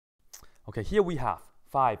Okay, here we have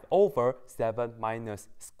 5 over 7 minus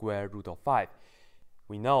square root of 5.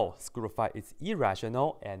 We know square root of 5 is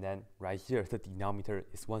irrational, and then right here the denominator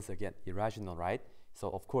is once again irrational, right?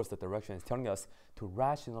 So of course the direction is telling us to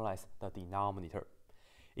rationalize the denominator.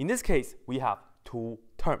 In this case, we have two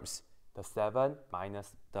terms, the 7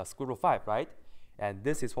 minus the square root of 5, right? And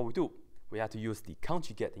this is what we do. We have to use the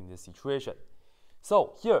conjugate in this situation.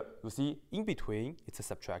 So here, you see, in between, it's a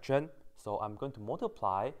subtraction. So I'm going to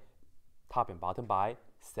multiply top and bottom by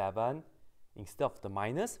 7. Instead of the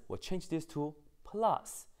minus, we'll change this to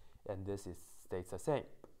plus. And this stays the same.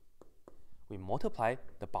 We multiply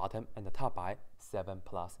the bottom and the top by 7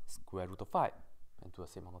 plus square root of 5. And do the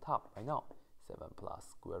same on the top right now. 7 plus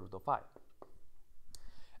square root of 5.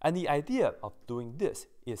 And the idea of doing this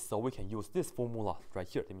is so we can use this formula right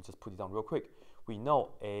here. Let me just put it down real quick. We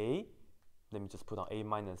know A, let me just put on A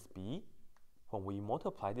minus B. When we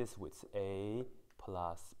multiply this with A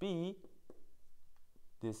plus B,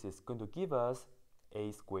 this is going to give us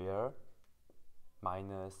A squared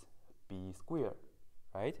minus B squared,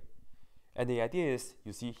 right? And the idea is,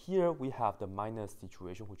 you see here we have the minus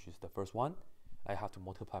situation, which is the first one. I have to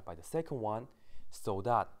multiply by the second one, so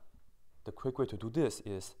that the quick way to do this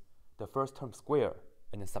is the first term square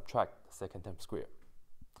and then subtract the second term square.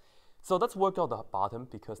 So let's work out the bottom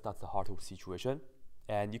because that's the heart of the situation.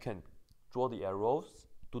 And you can draw the arrows,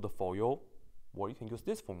 do the FOIL, or you can use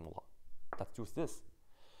this formula. Let's use this.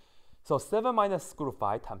 So 7 minus square root of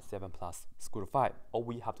 5 times 7 plus square root of 5. All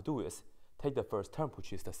we have to do is take the first term,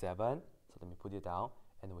 which is the 7. So let me put it down,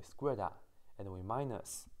 and we square that. And then we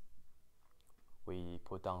minus. We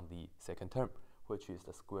put down the second term, which is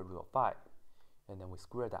the square root of 5. And then we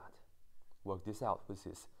square that. Work this out. This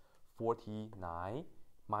is 49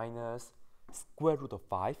 minus square root of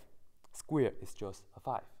 5. Square is just a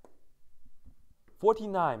 5.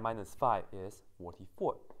 49 minus 5 is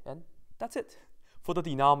 44. And that's it for the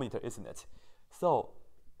denominator, isn't it? So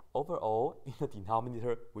overall, in the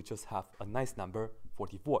denominator, we just have a nice number,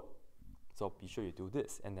 44. So be sure you do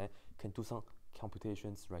this, and then you can do some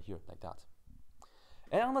computations right here like that.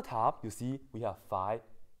 And on the top, you see we have 5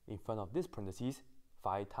 in front of this parentheses,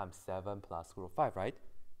 5 times 7 plus square root of 5, right?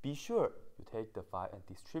 Be sure you take the 5 and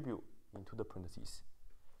distribute into the parentheses.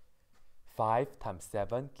 5 times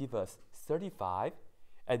 7 gives us 35,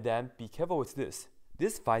 and then be careful with this.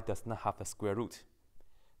 This 5 does not have the square root.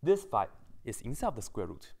 This 5 is inside of the square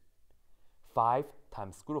root. 5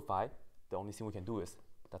 times square root of 5, the only thing we can do is,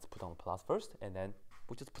 let's put on the plus first, and then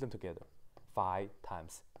we just put them together. 5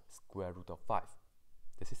 times square root of 5.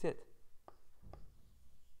 This is it.